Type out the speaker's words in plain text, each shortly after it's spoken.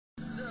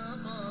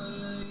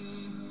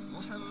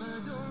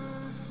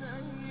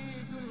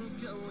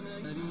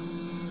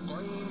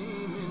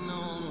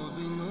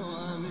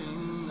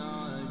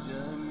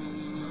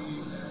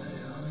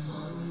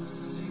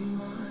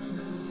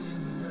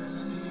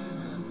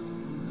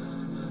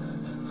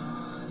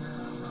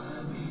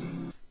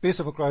Peace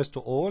of Christ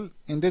to all.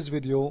 In this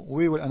video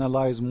we will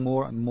analyze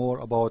more and more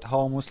about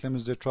how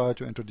Muslims they try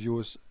to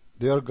introduce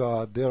their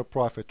God, their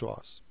prophet to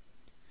us.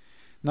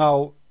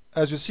 Now,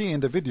 as you see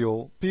in the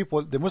video,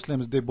 the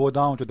Muslims, they bow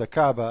down to the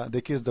Kaaba,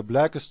 they kiss the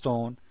black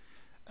stone,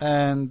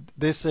 and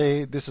they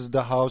say this is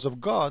the house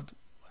of God.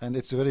 And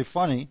it's very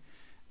funny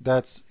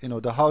that, you know,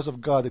 the house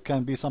of God, it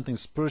can be something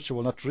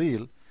spiritual, not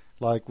real,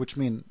 which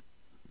mean,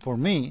 for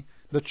me,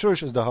 the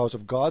church is the house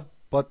of God,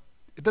 but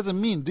it doesn't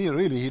mean he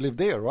lived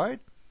there, right?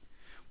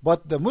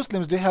 But the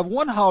Muslims, they have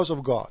one house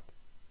of God,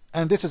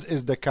 and this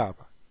is the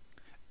Kaaba.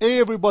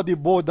 Everybody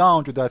bow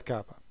down to that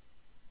Kaaba.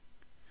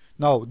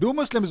 Now, do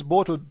Muslims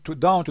bow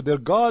down to their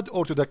God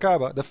or to the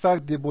Kaaba? The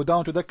fact they bow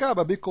down to the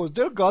Kaaba because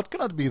their God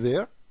cannot be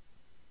there.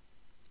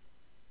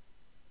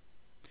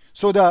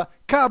 So the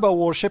Kaaba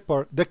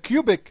worshipper,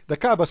 the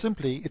Kaaba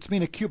simply, it's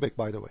mean a cubic,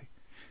 by the way.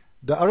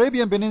 The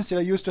Arabian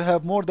Peninsula used to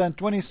have more than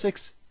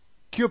 26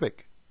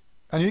 cubic.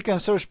 And you can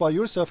search by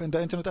yourself in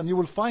the internet and you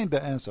will find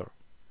the answer.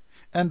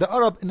 And the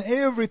Arab, in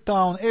every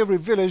town, every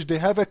village, they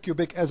have a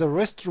cubic as a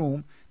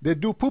restroom. They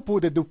do poo-poo,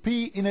 they do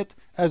pee in it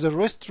as a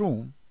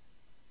restroom.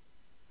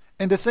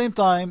 In the same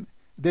time,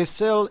 they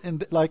sell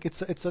in let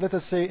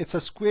us say it's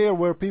a square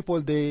where people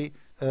they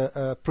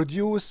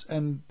produce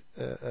and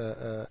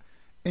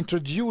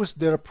introduce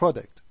their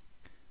product.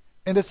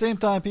 In the same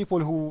time, people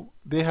who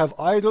they have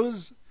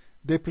idols,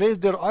 they place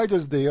their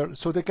idols there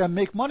so they can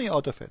make money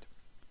out of it.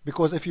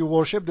 Because if you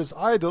worship this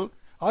idol,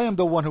 I am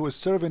the one who is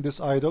serving this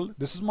idol.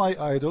 This is my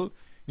idol.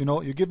 You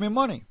know, you give me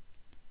money.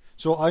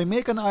 So I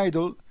make an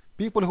idol.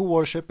 People who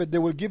worship it, they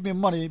will give me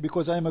money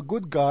because I am a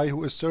good guy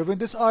who is serving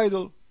this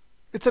idol.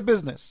 It's a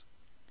business.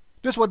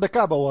 This is what the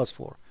Kaaba was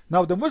for.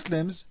 Now the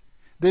Muslims,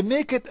 they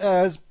make it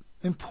as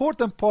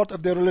important part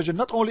of their religion.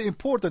 Not only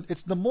important,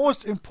 it's the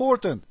most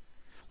important.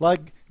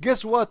 Like,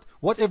 guess what?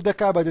 What if the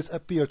Kaaba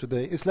disappeared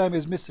today? Islam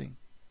is missing.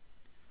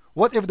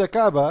 What if the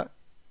Kaaba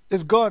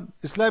is gone?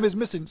 Islam is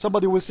missing.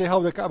 Somebody will say how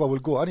the Kaaba will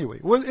go anyway.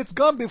 Well, it's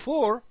gone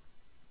before.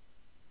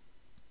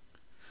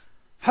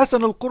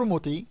 Hassan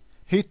al-Qurmuti,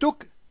 he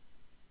took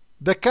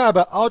the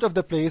Kaaba out of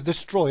the place,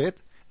 destroyed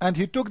it, and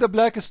he took the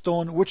black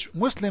stone, which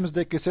Muslims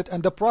they kiss it,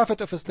 and the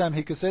Prophet of Islam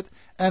he kiss it,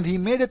 and he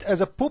made it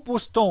as a poo-poo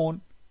stone.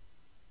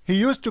 He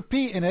used to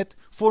pee in it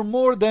for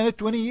more than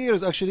 20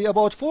 years, actually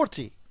about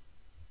 40.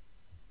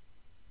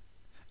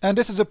 And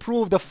this is a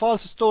proof, the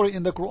false story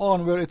in the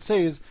Quran where it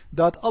says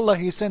that Allah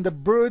he sent the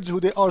birds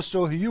who they are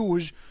so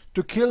huge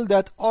to kill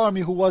that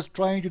army who was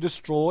trying to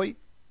destroy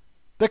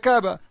the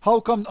Kaaba. How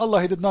come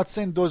Allah he did not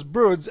send those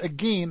birds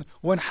again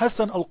when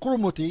Hassan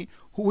al-Qurmuti,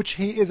 which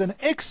he is an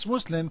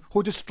ex-Muslim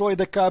who destroyed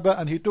the Kaaba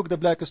and he took the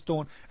black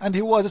stone and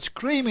he was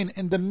screaming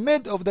in the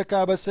mid of the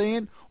Kaaba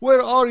saying,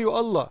 where are you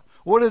Allah?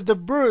 Where is the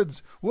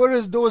birds? Where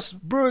is those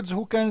birds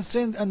who can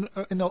send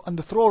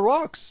and throw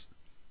rocks?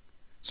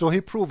 So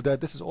he proved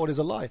that this is always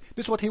a lie.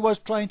 This is what he was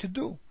trying to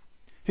do.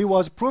 He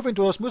was proving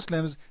to us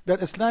Muslims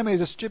that Islam is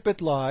a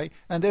stupid lie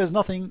and there is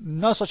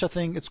no such a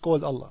thing, it's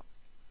called Allah.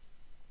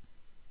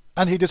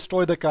 And he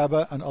destroyed the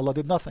Kaaba and Allah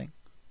did nothing.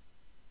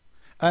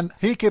 And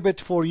he kept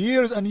it for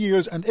years and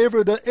years, and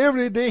every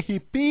day he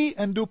pee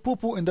and do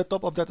poo-poo in the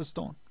top of that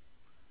stone.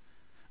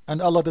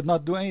 And Allah did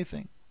not do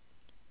anything.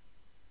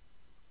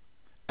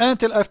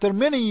 Until after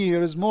many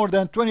years, more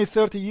than 20,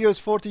 30 years,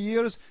 40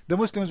 years, the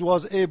Muslims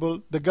was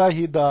able, the guy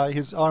he died,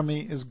 his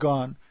army is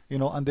gone, you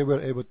know, and they were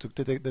able to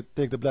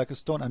take the black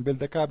stone and build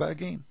the Kaaba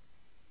again.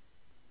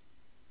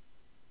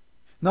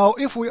 Now,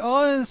 if we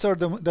answer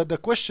the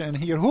question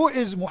here, who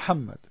is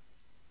Muhammad?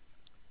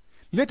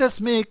 Let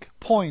us make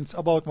points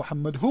about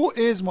Muhammad. Who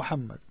is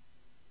Muhammad?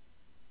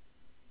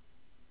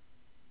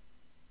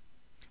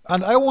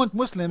 And I want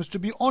Muslims to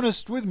be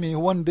honest with me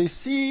when they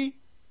see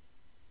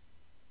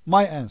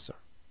my answer.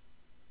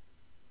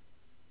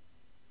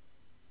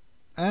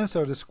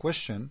 Answer this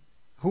question,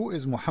 who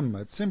is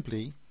Muhammad?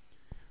 Simply,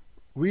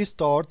 we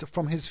start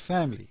from his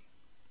family.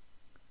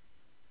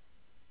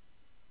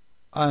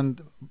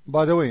 And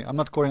by the way, I'm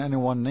not calling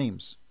anyone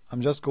names.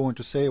 I'm just going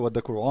to say what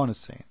the Quran is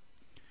saying.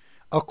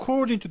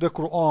 According to the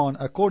Quran,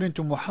 according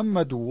to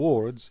Muhammad's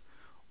words,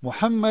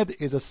 Muhammad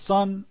is a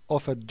son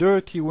of a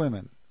dirty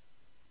woman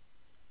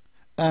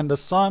and a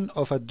son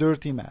of a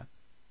dirty man.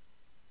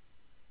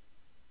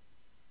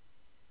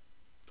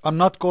 I'm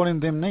not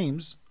calling them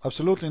names,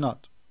 absolutely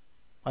not.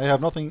 I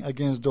have nothing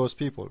against those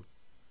people.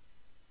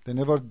 They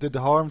never did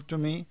harm to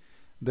me.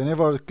 They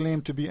never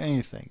claimed to be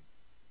anything.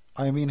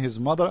 I mean his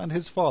mother and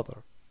his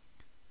father.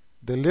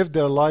 They lived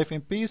their life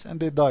in peace and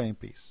they die in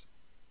peace.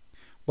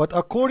 But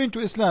according to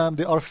Islam,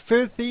 they are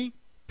filthy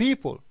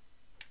people.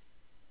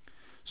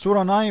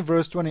 Surah 9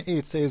 verse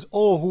 28 says,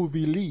 "O who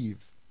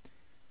believe,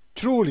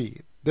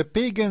 truly the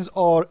pagans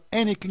are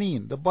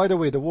unclean." By the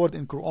way, the word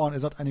in Quran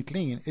is not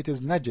unclean, it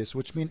is najis,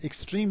 which means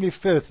extremely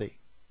filthy.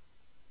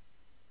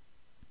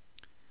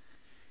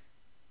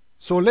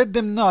 So let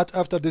them not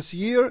after this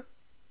year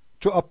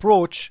to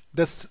approach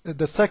the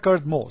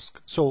sacred mosque.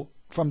 So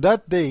from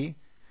that day,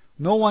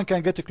 no one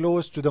can get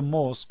close to the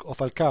mosque of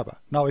Al-Kaaba.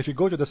 Now, if you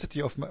go to the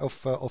city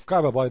of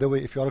Kaaba, by the way,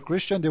 if you are a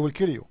Christian, they will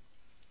kill you.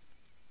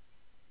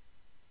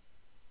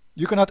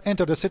 You cannot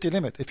enter the city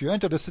limit. If you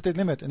enter the city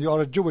limit and you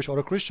are a Jewish or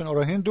a Christian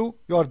or a Hindu,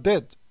 you are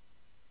dead.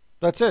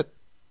 That's it.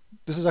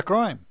 This is a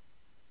crime.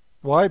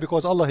 Why?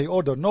 Because Allah He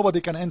ordered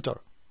nobody can enter,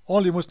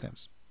 only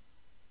Muslims.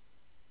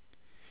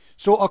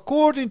 So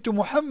according to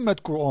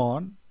Muhammad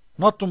Quran,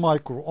 not to my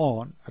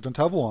Quran, I don't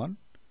have one,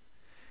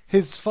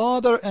 his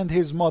father and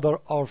his mother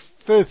are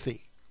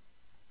filthy.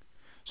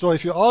 So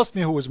if you ask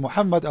me who is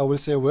Muhammad, I will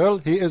say, well,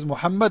 he is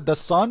Muhammad, the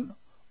son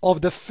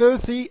of the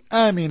filthy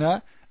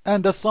Amina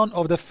and the son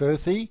of the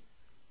filthy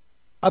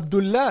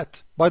Abdullah.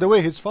 By the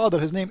way, his father,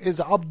 his name is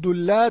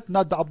Abdullah,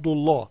 not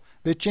Abdullah.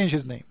 They changed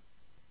his name.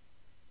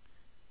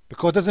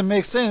 Because it doesn't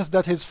make sense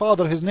that his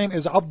father, his name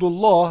is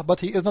Abdullah,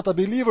 but he is not a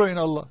believer in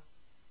Allah.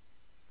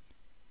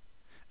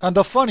 And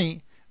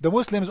the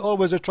Muslims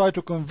always try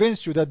to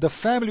convince you that the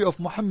family of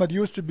Muhammad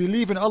used to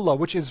believe in Allah,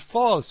 which is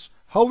false.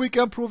 How we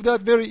can prove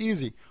that? Very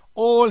easy.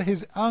 All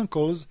his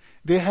uncles,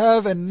 they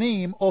have a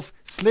name of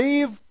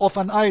slave of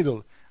an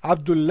idol.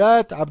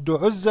 Abdullah,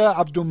 Abdul Uzza,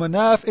 Abdul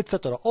Manaf,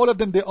 etc. All of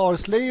them, they are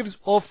slaves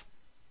of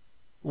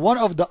one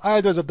of the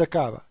idols of the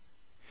Kaaba.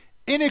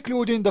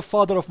 Including the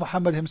father of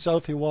Muhammad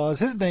himself, he was,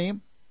 his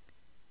name,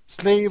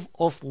 slave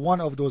of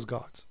one of those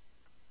gods.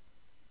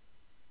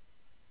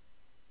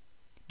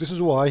 This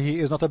is why he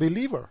is not a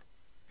believer.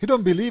 He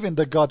don't believe in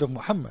the God of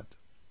Muhammad.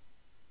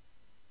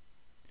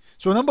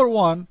 So number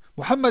one,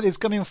 Muhammad is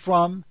coming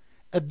from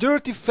a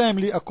dirty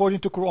family according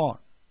to Quran.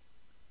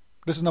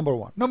 This is number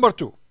one. Number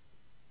two,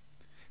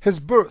 his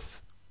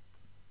birth.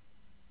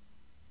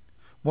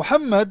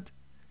 Muhammad,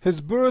 his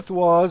birth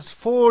was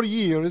 4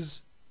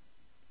 years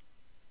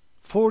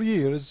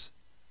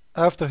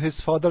after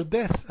his father's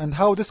death. And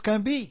how this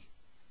can be?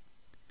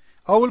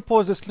 I will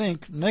post this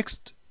link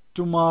next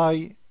to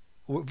my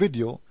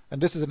video, and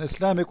this is an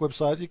Islamic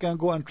website. You can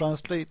go and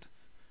translate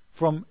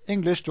from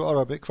English to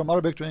Arabic, from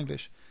Arabic to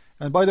English.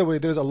 And by the way,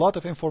 there is a lot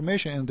of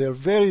information in there,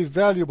 very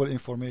valuable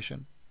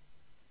information.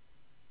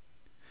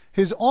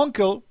 His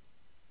uncle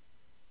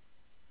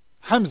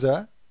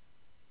Hamza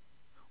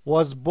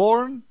was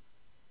born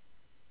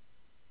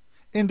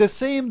in the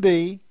same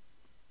day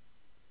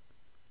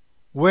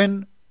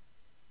when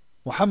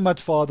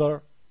Muhammad's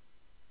father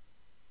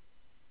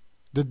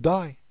did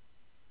die.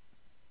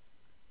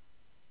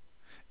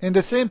 In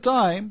the same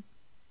time,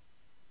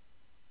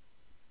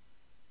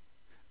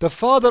 the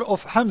father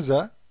of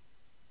Hamza,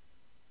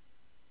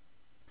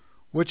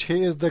 which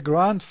he is the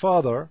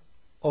grandfather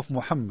of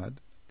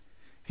Muhammad,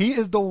 he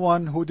is the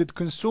one who did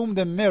consume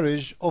the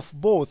marriage of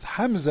both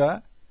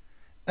Hamza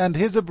and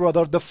his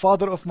brother, the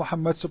father of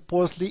Muhammad,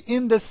 supposedly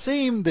in the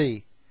same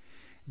day.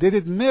 They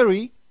did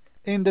marry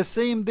in the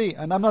same day.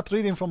 And I'm not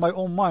reading from my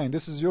own mind.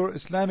 This is your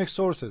Islamic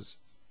sources.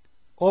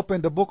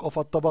 Open the book of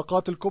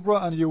At-Tabaqat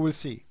al-Kubra and you will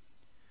see.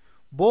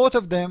 Both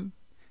of them,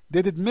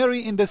 they did marry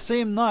in the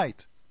same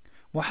night.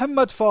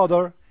 Muhammad's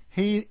father,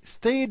 he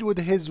stayed with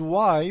his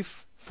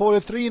wife for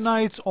 3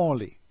 nights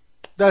only.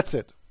 That's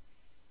it.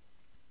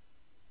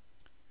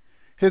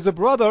 His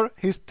brother,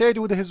 he stayed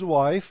with his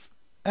wife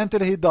until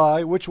he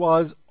died, which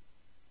was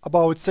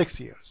about 6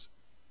 years.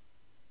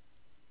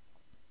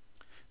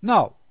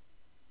 Now,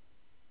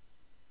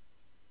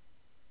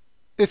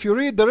 if you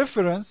read the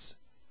reference,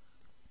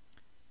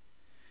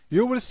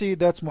 you will see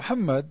that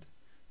Muhammad,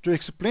 to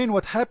explain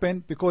what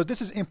happened, because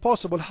this is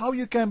impossible. How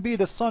you can be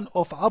the son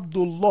of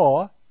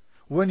Abdullah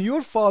when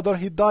your father,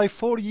 he died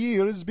 4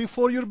 years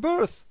before your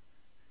birth?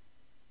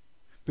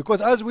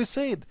 Because as we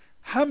said,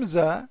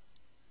 Hamza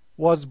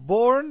was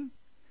born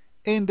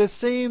in the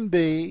same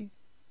day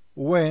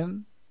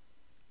when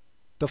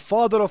the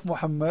father of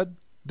Muhammad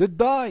did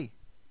die.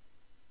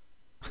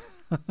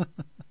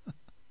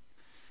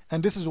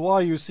 And this is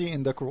why you see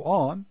in the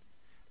Quran,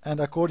 and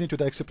according to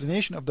the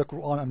explanation of the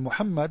Quran and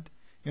Muhammad,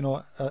 you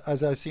know,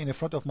 as I see in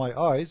front of my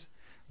eyes,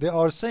 they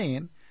are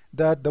saying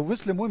that the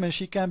Muslim woman,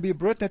 she can be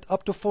pregnant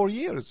up to 4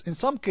 years, in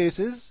some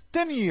cases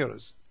 10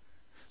 years.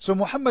 So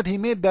Muhammad, he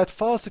made that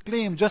false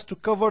claim just to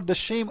cover the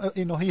shame,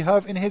 you know, he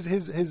have in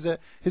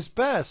his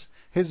past.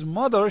 His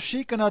mother,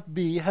 she cannot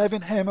be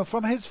having him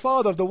from his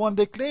father, the one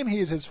they claim he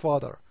is his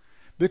father,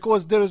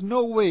 because there is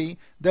no way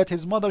that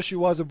his mother, she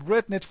was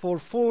pregnant for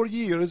 4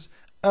 years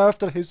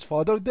after his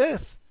father's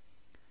death.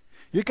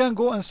 You can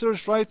go and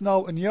search right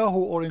now in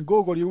Yahoo or in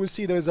Google. You will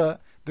see there is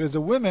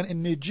a woman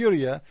in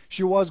Nigeria.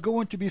 She was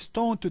going to be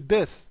stoned to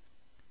death.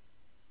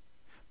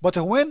 But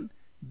when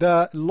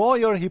the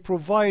lawyer, he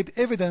provide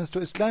evidence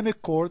to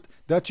Islamic court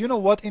that, you know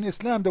what, in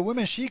Islam the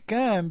woman, she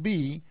can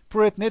be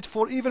pregnant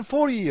for even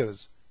 4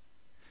 years.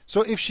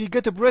 So if she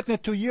get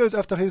pregnant 2 years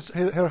after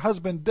her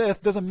husband's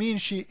death, doesn't mean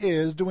she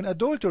is doing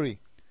adultery.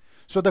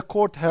 So the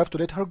court have to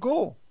let her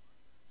go,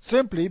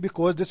 simply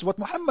because this is what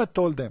Muhammad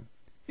told them.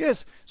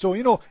 Yes, so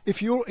you know,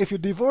 if you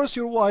divorce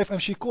your wife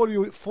and she call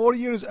you 4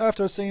 years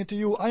after saying to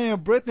you, I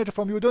am pregnant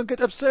from you, don't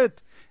get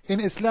upset. In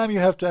Islam you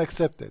have to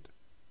accept it.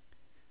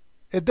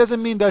 It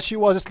doesn't mean that she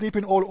was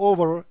sleeping all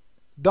over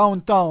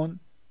downtown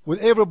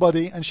with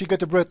everybody and she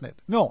got pregnant.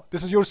 No,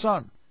 this is your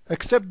son.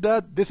 Accept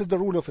that this is the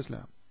rule of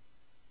Islam.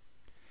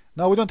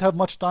 Now we don't have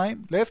much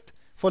time left.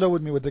 Follow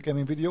with me with the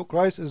coming video.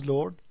 Christ is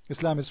Lord.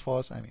 Islam is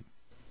false. I mean.